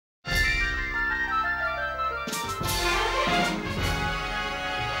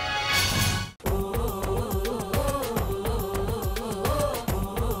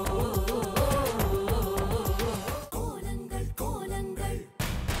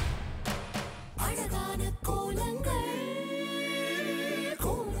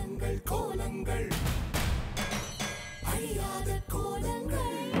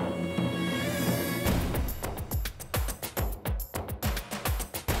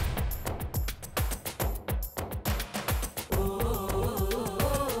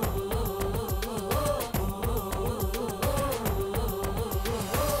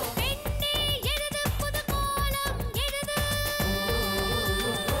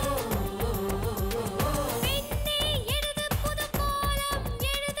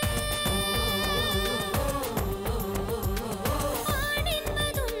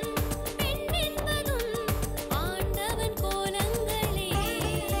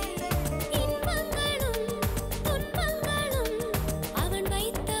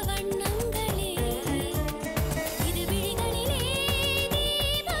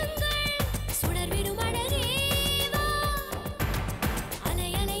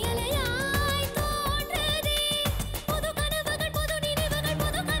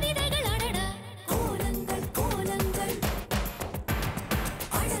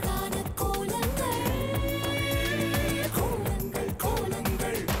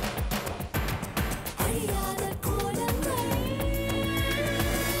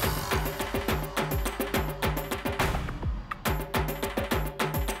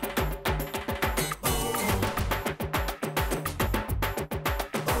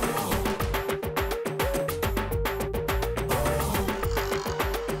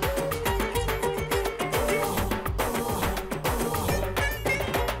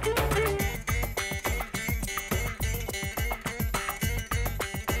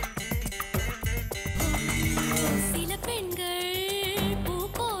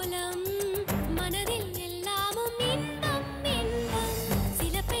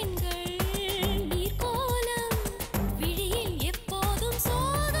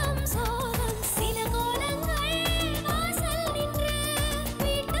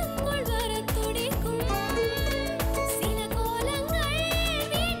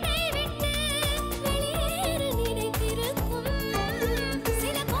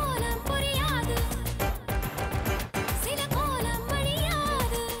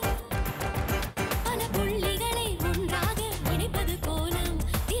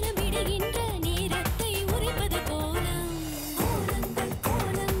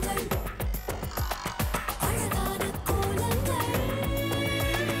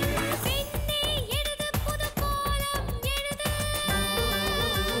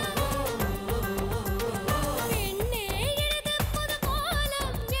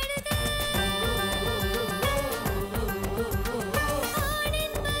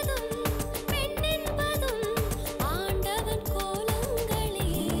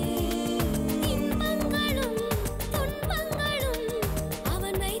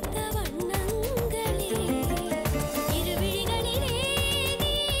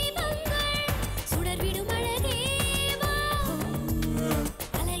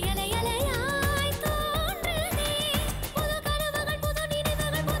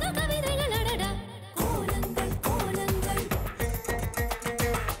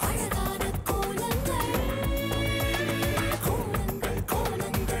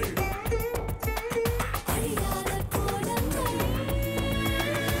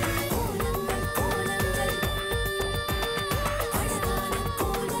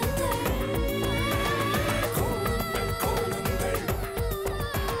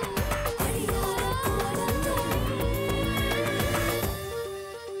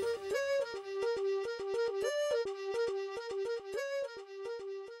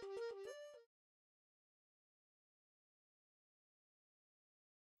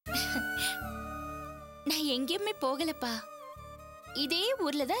நான் எங்கேயுமே போகலப்பா. இதே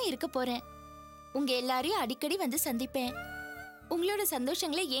ஊர்ல தான் இருக்க போறேன். உங்க எல்லாரையும் அடிக்கடி வந்து சந்திப்பேன். உங்களோட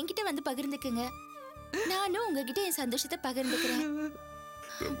சந்தோஷங்களை என்கிட்ட வந்து பகிர்ந்துக்குங்க. நானும் உங்ககிட்ட என் சந்தோஷத்தை பகிர்ந்துக்கிறேன்.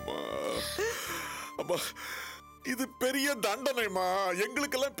 அம்மா, இது பெரிய தண்டனைமா.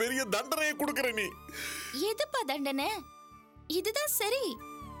 எங்களுக்கெல்லாம் பெரிய தண்டனையை கொடுக்கற நீ. எதுப்பா தண்டனை? இதுதான் சரி.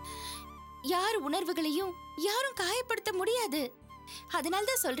 யார் உணர்வுகளையும் யாரும் காயப்படுத்த முடியாது. அதனால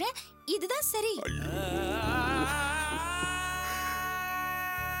தான் சொல்றேன், இதுதான் சரி.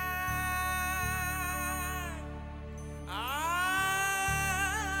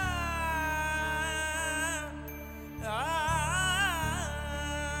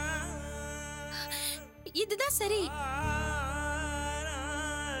 இதுதான் சரி.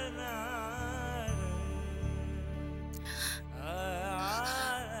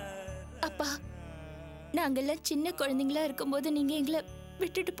 நாங்கெல்லாம் சின்ன குழந்தைங்களா இருக்கும்போது நீங்க எங்களை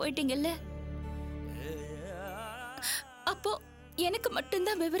விட்டுட்டு போயிட்டீங்கல்ல. அப்போ எனக்கு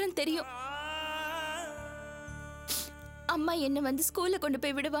மட்டும்தான் விவரம் தெரியும். அம்மா என்ன வந்து ஸ்கூல்ல கொண்டு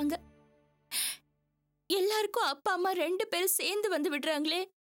போய் விடுவாங்க. எல்லாருக்கும் அப்பா அம்மா 2 பேரும் சேர்ந்து வந்து விடுறாங்களே,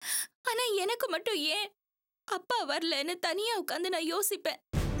 ஆனா எனக்கு மட்டும் ஏன் அப்பா வரலன்னு தனியா உட்காந்து நான் யோசிப்பேன்.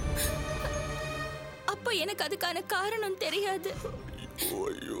 அப்போ எனக்கு அதுக்கான காரணம் தெரியாது.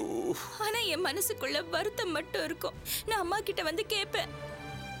 ஆனா என் மனசுக்குள்ள வருத்தம் மட்டும் இருக்கும். நான் அம்மா கிட்ட வந்து கேட்பேன்.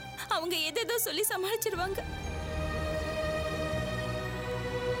 அவங்க எதேதோ சொல்லி சமாளிச்சிருவாங்க.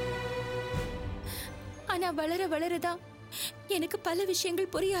 ஆனா வளர வளரதான் எனக்கு பல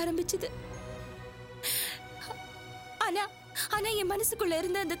விஷயங்கள் புரிய ஆரம்பிச்சது. ஆனா ஆனா என் மனசுக்குள்ள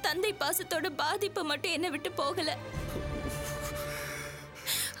இருந்த அந்த தந்தை பாசத்தோட பாதிப்பு மட்டும் என்ன விட்டு போகல.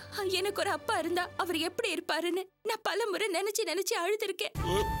 எனக்கு ஒரு அப்பா இருந்தா அவர் எப்படி இருப்பாருன்னு நான் பல முறை நினைச்சு நினைச்சு அழுதுருக்கேன்.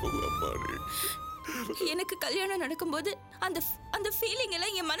 எனக்கு கல்யாணம் நடக்கும்போது அந்த அந்த ஃபீலிங்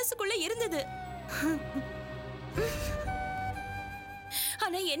எல்லாம் என் மனசுக்குள்ள இருந்தது.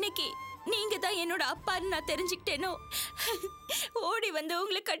 ஆனா என்னைக்கு நீங்க தான் என்னோட அப்பான்னு நான் தெரிஞ்சுக்கிட்டேனோ, ஓடி வந்து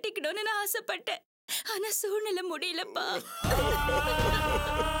உங்களை கட்டிக்கணும்னு நான் ஆசைப்பட்டேன். ஆனா சூழ்நிலை முடியலப்பா.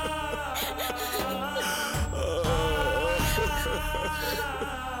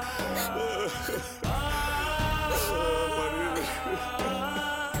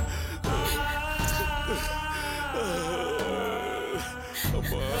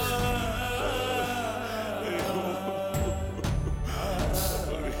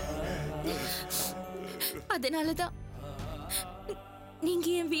 அதனாலதான் நீங்க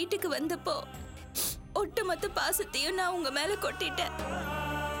என் வீட்டுக்கு வந்தப்போ ஒட்டுமொத்த பாசத்தையும் நான் உங்க மேல கொட்டிட்டேன்.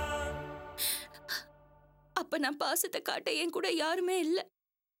 அப்ப நான் பாசத்தை காட்ட என் கூட யாருமே இல்ல.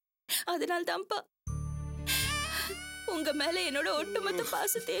 அதனால தான்ப்பா உங்க மேல என்னோட ஒட்டுமொத்த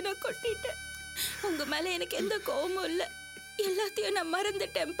பாசத்தையும் நான் கொட்டிட்டேன். உங்க மேல எனக்கு எந்த கோபமும் இல்ல. எல்லாத்தையும் நான்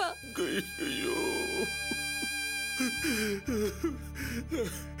மறந்துட்டேன்ப்பா.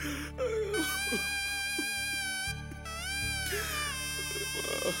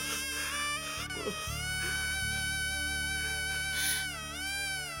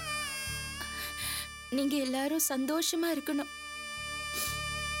 நீங்க எல்லாரும் சந்தோஷமா இருக்கணும்.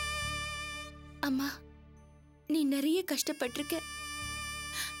 அம்மா, நீ நிறைய கஷ்டப்பட்டிருக்க.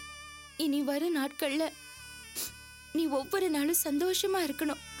 இனி வரும் நாட்கள்ல நீ ஒவ்வொரு நாளும் சந்தோஷமா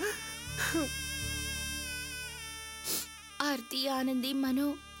இருக்கணும். ஆர்த்தி, ஆனந்தி, மனோ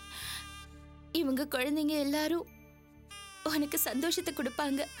இவங்க குழந்தைங்க எல்லாரும் உனக்கு சந்தோஷத்தை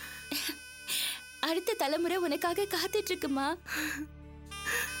கொடுப்பாங்க. அடுத்த தலைமுறை உனக்காக காத்துட்டு இருக்குமா.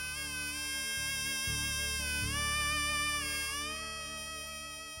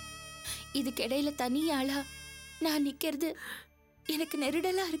 இதுக்கு இடையில தனியாளா நான் நிக்கிறது எனக்கு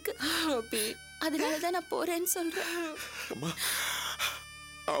நெருடலா இருக்கு. அதனாலதான் நான் போறேன்னு சொல்றேன்.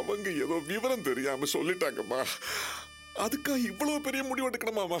 அவங்க ஏதோ விவரம் தெரியாம சொல்லிட்டாங்கம்மா. அதுக்கா இவ்வளவு பெரிய முடிவு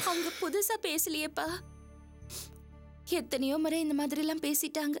எடுக்கணுமாமா? அவங்க புதுசா பேசலையேப்பா. எத்தனையோ முறை இந்த மாதிரி எல்லாம்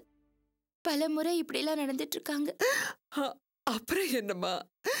பேசிட்டாங்க. பல முறை இப்படி எல்லாம் நடந்துட்டு இருக்காங்க. அப்புறம் என்னம்மா,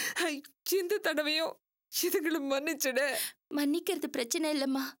 இந்த தடவையும் இதுங்களை மன்னிச்சிட. மன்னிக்கிறது பிரச்சனை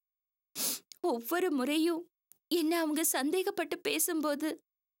இல்லம்மா. ஒவ்வொரு முறையும் என்ன அவங்க சந்தேகப்பட்டு பேசும்போது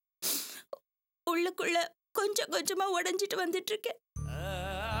உள்ளுக்குள்ள கொஞ்சம் கொஞ்சமா உடைஞ்சிட்டு வந்துட்டு இருக்கேன்.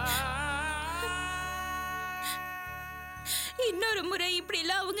 இன்னொரு முறை இப்படி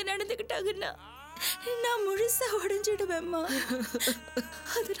எல்லாம் அவங்க நடந்துக்கிட்டாங்கன்னா நான் முழுசா உடைஞ்சிடுவேம்மா.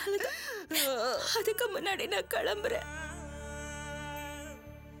 அதனாலதான் அதுக்கு முன்னாடி நான் கிளம்புறேன்.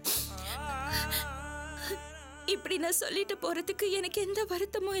 இப்படி நான் சொல்லிட்டு போறதுக்கு எனக்கு எந்த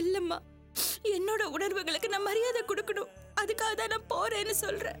வருத்தமும் இல்லம்மா. என்னோட உணர்வுகளுக்கு நான் மரியாதை கொடுக்கணும். அதுக்காக தான் நான் போறேன்னு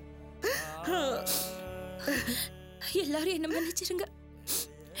சொல்றேன். எல்லாரும் என்ன மன்னிச்சிருங்க.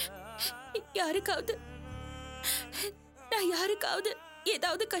 நான் யாருக்காவது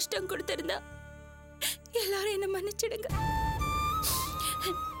ஏதாவது கஷ்டம் கொடுத்திருந்தா எல்லாரும் என்ன மன்னிச்சிடுங்க.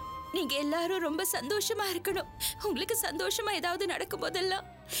 நீங்க எல்லாரும் ரொம்ப சந்தோஷமா இருக்கணும். உங்களுக்கு சந்தோஷமா ஏதாவது நடக்கும் போதெல்லாம்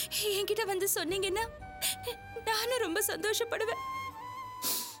என்கிட்ட வந்து சொன்னீங்கன்னா நானும் ரொம்ப சந்தோஷப்படுவேன்.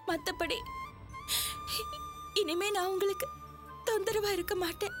 மத்தபடி இனிமே நான் உங்களுக்கு தொந்தரவா இருக்க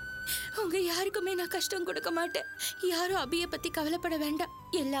மாட்டேன். உங்க யாருக்குமே நான் கஷ்டம் கொடுக்க மாட்டேன். யாரும் அபியை பத்தி கவலைப்பட வேண்டாம்.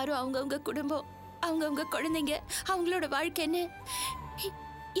 எல்லாரும் அவங்கவுங்க குடும்பம், அவங்கவுங்க குழந்தைங்க, அவங்களோட வாழ்க்கைன்னு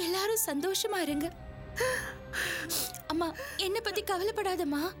எல்லாரும் சந்தோஷமா இருங்க. அம்மா, என்ன பத்தி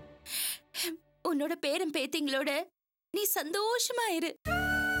கவலைப்படாதம்மா. உன்னோட பேரன் பேத்திங்களோட நீ சந்தோஷமா இரு.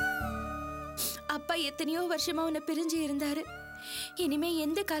 அப்பா எத்தனையோ வருஷமா உன்னை பிரிஞ்சு இருந்தாரு. இனிமே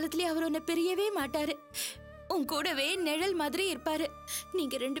எந்த காலத்திலயும் அவர் உன்னை பிரியவே மாட்டாரு. உன் கூடவே நிழல் மாதிரி இருப்பாரு.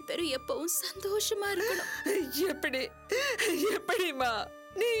 நீங்க 2 பேரும் எப்பவும் சந்தோஷமா இருக்கணும். எப்படிமா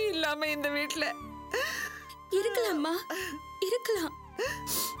நீ இல்லாம இந்த வீட்ல இருக்கலாம்மா, இருக்கலாம்.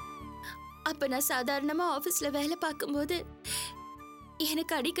 அப்ப நான் சாதாரணமா ஆபீஸ்ல வேலை பார்க்கும்போது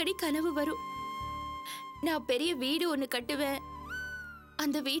எனக்கு அடிக்கடி கனவு வரும். நான் பெரிய வீடு ஒண்ணு கட்டுவேன்,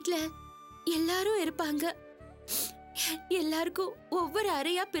 அந்த வீட்ல எல்லாரும் இருப்பாங்க, எல்லாருக்கும் ஒவ்வொரு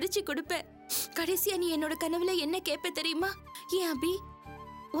அறையா பிரிச்சு கொடுப்பேன். கடைசியா நீ என்னோட கனவுல என்ன கேட்ப தெரியுமா? ஏன் அபி,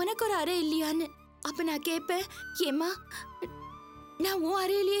 உனக்கு ஒரு அறை இல்லையான்னு. அப்ப நான் கேட்பேன், ஏமா நான் உன்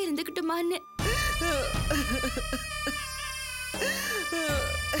அறையிலேயே இருந்துக்கிட்டுமான்னு.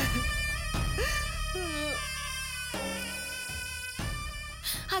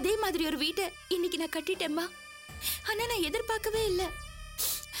 அதே மாதிரி ஒரு வீட்டை இன்னைக்கு நான் கட்டிட்டேம்மா. ஆனா நான் எதிர்பார்க்கவே இல்லை.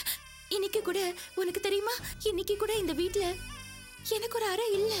 இன்னைக்கு கூட உனக்கு தெரியுமா, இன்னைக்கு கூட இந்த வீட்ல எனக்கு ஒரு அறை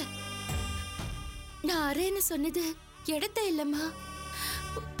இல்ல. நான் அறைன்னு சொன்னது இடத்த இல்லம்மா,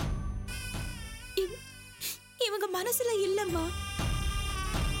 இவங்க மனசுல இல்லம்மா.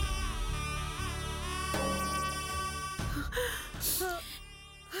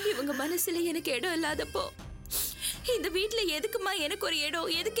 இவங்க மனசுல எனக்கு இடம் இல்லாதப்போ இந்த வீட்ல எதுக்குமா எனக்கு ஒரு இடம்,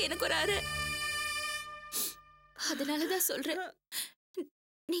 எதுக்கு எனக்கு ஒரு அறை? அதனாலதான் சொல்றேன்,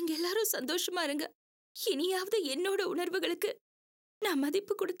 நீங்க எல்லாரும் சந்தோஷமா இருங்க. இனியாவது என்னோட உணர்வுகளுக்கு நான்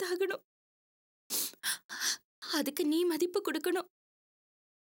மதிப்பு கொடுத்தாகணும். அதுக்கு நீ மதிப்பு கொடுக்கணும்.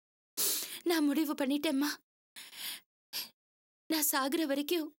 நான் முடிவு பண்ணிட்டேம்மா. நான் சாகுற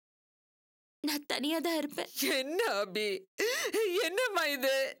வரைக்கும் நான் தனியா தான் இருப்பேன். என்ன அபி, என்னம்மா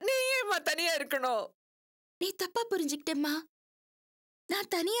இது? நீ ஏம்மா தனியா இருக்கணும்? நீ தப்பா புரிஞ்சுக்கிட்டேம்மா.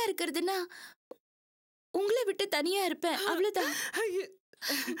 நான் தனியா இருக்கிறதுனா உங்களை விட்டு தனியா இருப்பேன், அவ்வளவுதான்.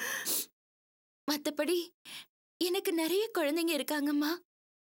 மத்தபடி எனக்கு நிறைய குழந்தைங்க இருக்காங்கம்மா.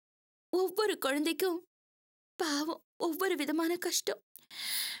 ஒவ்வொரு குழந்தைக்கும் பாவம் ஒவ்வொரு விதமான கஷ்டம்.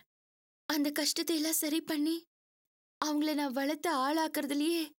 அந்த கஷ்டத்தை எல்லாம் சரி பண்ணி அவங்கள நான் வளர்த்து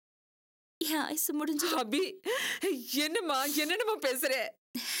ஆளாக்குறதுலயே என் ஆயுசு முடிஞ்சு. அபி, என்னம்மா பேசுற?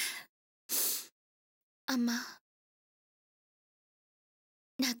 அம்மா,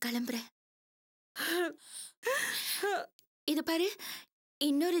 நான் கிளம்புறேன். இது பாரு,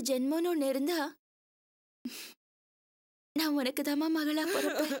 இன்னொரு ஜென்மம்னு ஒண்ணு இருந்தா நான் உனக்கு தாமா மகளா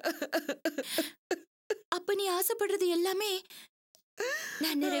பிறப்பேன். அப்ப நீ ஆசைப்படுறது எல்லாமே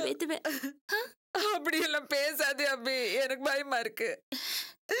நான் நிறைவேற்றுவேன். அப்படி எல்லாம் பேசாதே அபி, எனக்கு பயமா இருக்கு.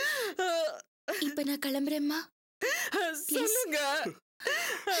 இப்ப நான் கிளம்புறேம்மா. சொல்லுங்க.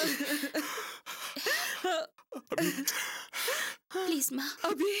 ப்ளீஸ்மா.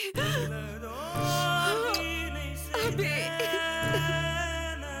 அபி, அபி,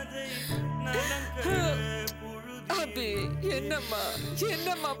 அபி,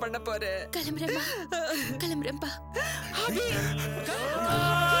 என்னம்மா பண்ண போற? கிளம்புறேம்மா, கிளம்புறேன்ப்பா. அபி,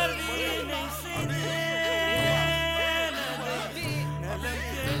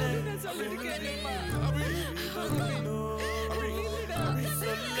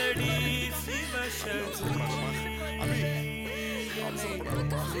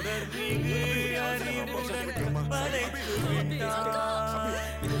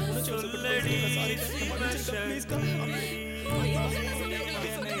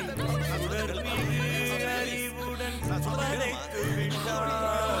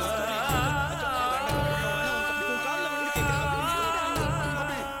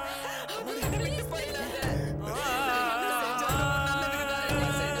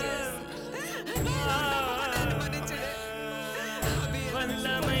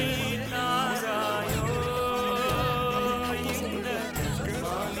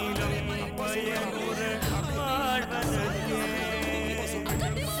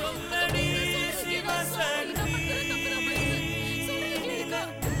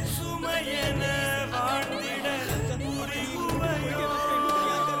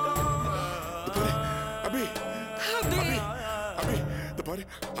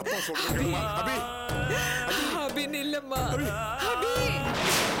 அபி நில்லம்மா. அபி, அபி.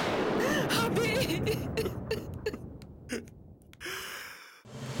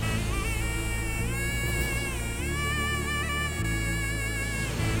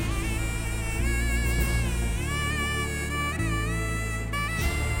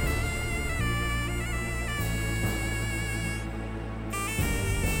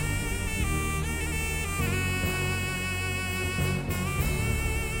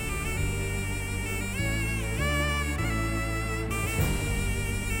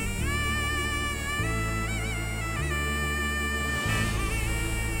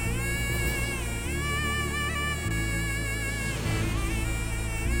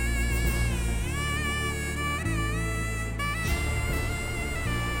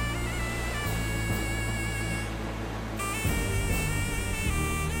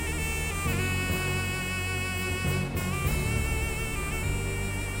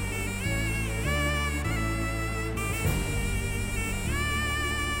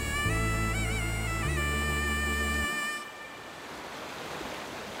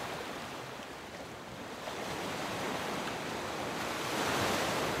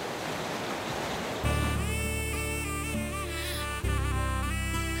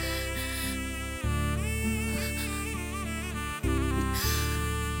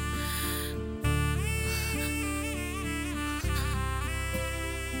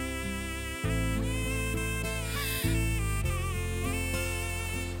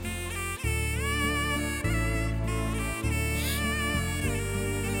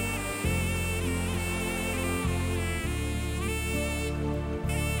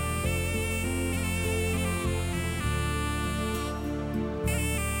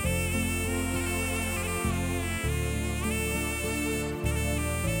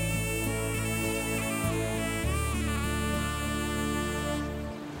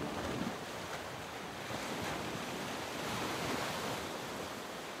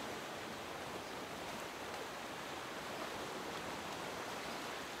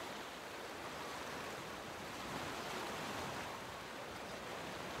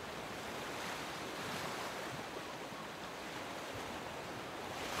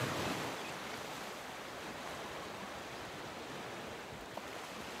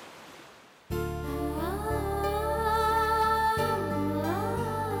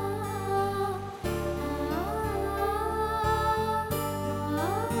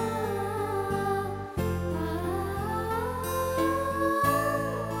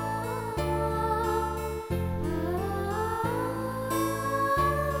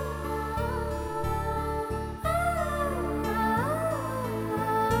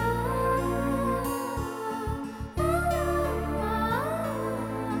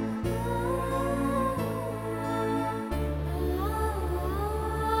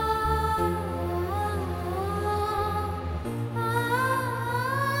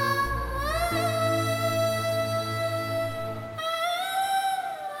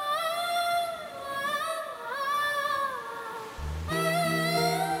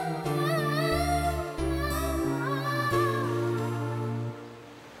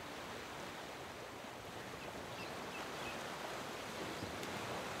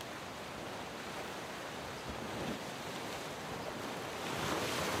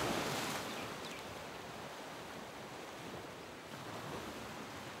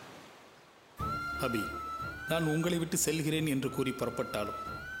 அபி, நான் உங்களை விட்டு செல்கிறேன் என்று கூறி புறப்பட்டாலும்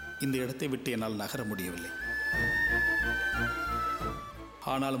இந்த இடத்தை விட்டு என்னால் நகர முடியவில்லை.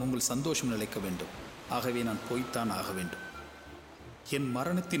 ஆனாலும் உங்கள் சந்தோஷம் நிலைக்க வேண்டும். ஆகவே நான் போய்த்தான் ஆக வேண்டும். என்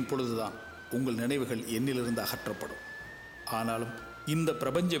மரணத்தின் பொழுதுதான் உங்கள் நினைவுகள் என்னிலிருந்து அகற்றப்படும். ஆனாலும் இந்த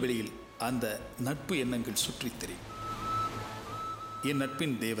பிரபஞ்ச வெளியில் அந்த நட்பு எண்ணங்கள் சுற்றித் தெரியும். என்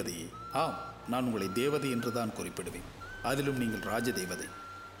நட்பின் தேவதையே, ஆம், நான் உங்களை தேவதை என்றுதான் குறிப்பிடுவேன். அதிலும் நீங்கள் ராஜதேவதை.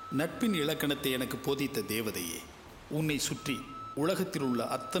 நட்பின் இலக்கணத்தை எனக்கு போதித்த தேவதையே, உன்னை சுற்றி உலகத்தில் உள்ள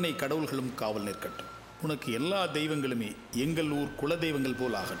அத்தனை கடவுள்களும் காவல் நிற்கட்டும். உனக்கு எல்லா தெய்வங்களுமே எங்கள் ஊர் குலதெய்வங்கள்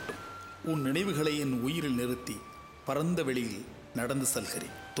போல் ஆகட்டும். உன் நினைவுகளை என் உயிரில் நிறுத்தி பரந்த வெளியில் நடந்து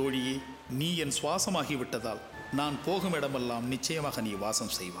செல்கிறேன். தோழியே, நீ என் சுவாசமாகிவிட்டதால் நான் போகும் இடமெல்லாம் நிச்சயமாக நீ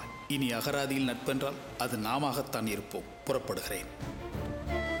வாசம் செய்வாய். இனி அகராதியில் நட்பென்றால் அது நாமத்தான் இருப்போம். புறப்படுகிறேன்.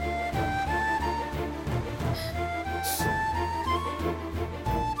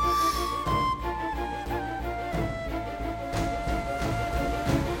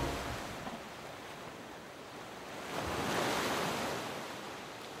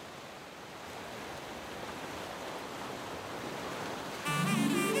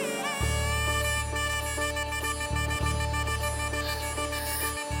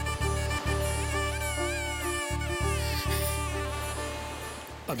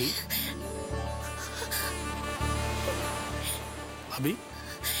 அபி, அபி,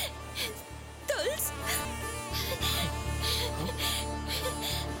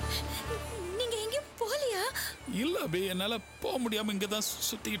 நீங்க எங்கேயும் போகலையா? இல்ல அபி, என்னால போக முடியாம இங்கதான்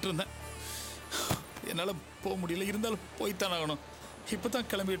சுத்திக்கிட்டு இருந்தேன். என்னால போக முடியல, இருந்தாலும் போய்த்தான் ஆகணும். இப்பதான்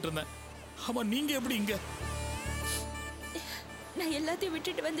கிளம்பிட்டு இருந்தேன். ஆமா, நீங்க எப்படி இங்க? நான் எல்லாத்தையும்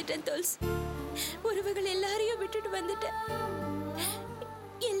விட்டுட்டு வந்துட்டேன் தோல்ஸ். உறவுகள் எல்லாரையும் விட்டுட்டு வந்துட்டேன்.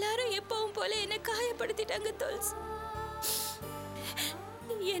 எல்லாரும் எப்பவும் போல என்ன காயப்படுத்திட்டாங்க தோல்ஸ்.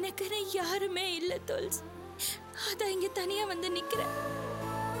 எனக்கு யாருமே இல்ல தோல்ஸ். அதான் இங்க தனியா வந்து நிக்கிறேன்.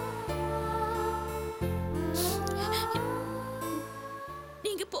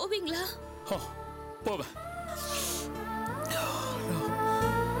 நீங்க போவீங்களா? போவேன்.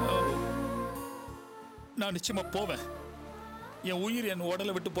 நான் நிச்சயமா போவேன். என் உயிர் என்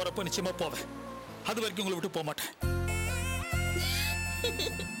உடலை விட்டு போறப்ப நிச்சயமா போவேன். அது வரைக்கும் உங்களை விட்டு போக மாட்டேன்.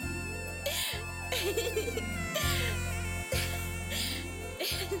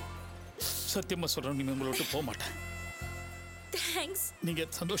 சத்தியமா சொல்றேன், நீங்க உங்களை விட்டு போக மாட்டேன். தேங்க்ஸ். நீங்க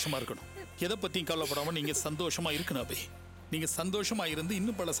சந்தோஷமா இருக்கணும். எதை பத்தியும் கவலைப்படாம நீங்க சந்தோஷமா இருக்கணும் அபி. நீங்க சந்தோஷமா இருந்து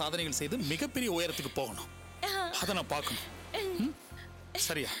இன்னும் பல சாதனைகள் செய்து மிகப்பெரிய உயரத்துக்கு போகணும். அதை நான் பார்க்கணும்.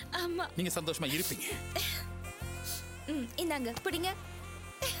 சரியா? ஆமா. நீங்க சந்தோஷமா இருப்பீங்க. இந்தாங்க பிடிங்க.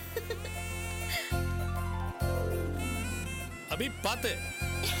 அபி, பாத்து.